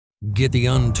Get the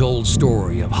untold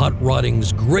story of hot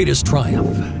rodding's greatest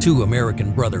triumph. Two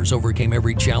American brothers overcame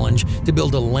every challenge to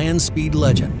build a Landspeed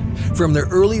legend. From their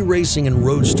early racing and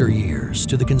roadster years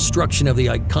to the construction of the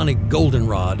iconic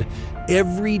Goldenrod,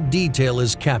 every detail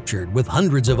is captured with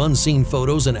hundreds of unseen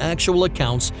photos and actual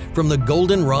accounts from the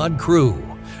Goldenrod crew.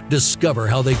 Discover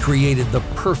how they created the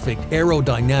perfect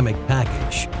aerodynamic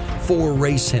package. 4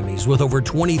 race Hemis with over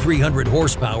 2,300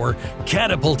 horsepower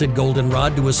catapulted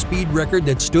Goldenrod to a speed record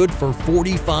that stood for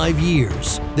 45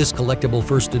 years. This collectible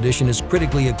first edition is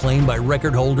critically acclaimed by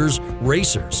record holders,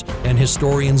 racers, and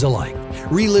historians alike.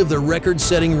 Relive the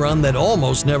record-setting run that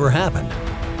almost never happened.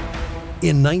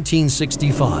 In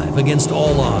 1965, against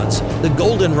all odds, the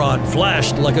Goldenrod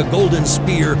flashed like a golden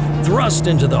spear thrust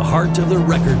into the heart of the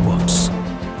record books.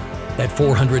 At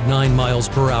 409 miles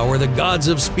per hour, the gods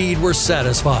of speed were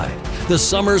satisfied. The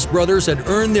Summers Brothers had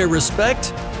earned their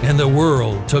respect, and the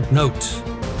world took note.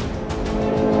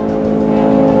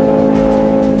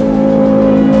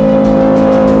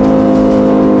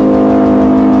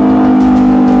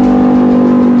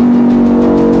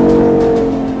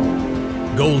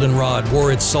 Goldenrod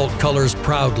wore its salt colors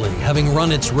proudly, having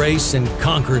run its race and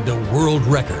conquered the world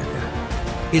record.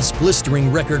 Its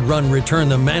blistering record run returned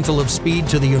the mantle of speed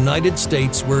to the United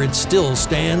States, where it still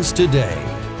stands today.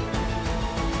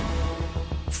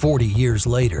 40 years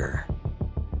later,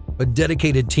 a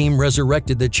dedicated team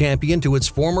resurrected the champion to its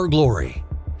former glory.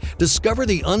 Discover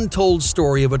the untold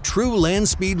story of a true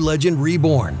Landspeed legend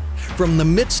reborn. From the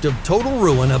midst of total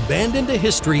ruin, abandoned to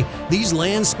history, these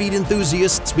Landspeed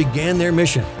enthusiasts began their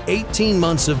mission. 18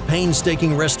 months of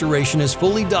painstaking restoration is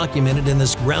fully documented in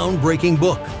this groundbreaking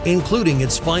book, including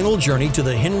its final journey to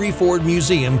the Henry Ford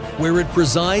Museum, where it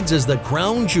presides as the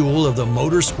crown jewel of the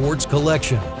motorsports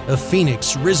collection. A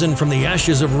phoenix risen from the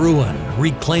ashes of ruin,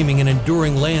 reclaiming an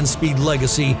enduring Landspeed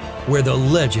legacy where the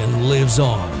legend lives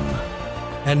on.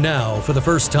 And now, for the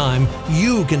first time,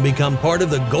 you can become part of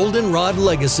the Goldenrod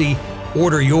legacy.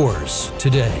 Order yours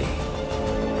today.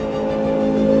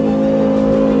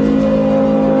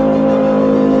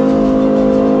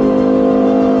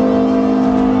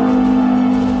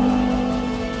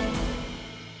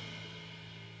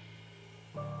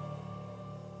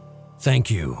 Thank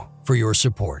you for your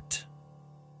support.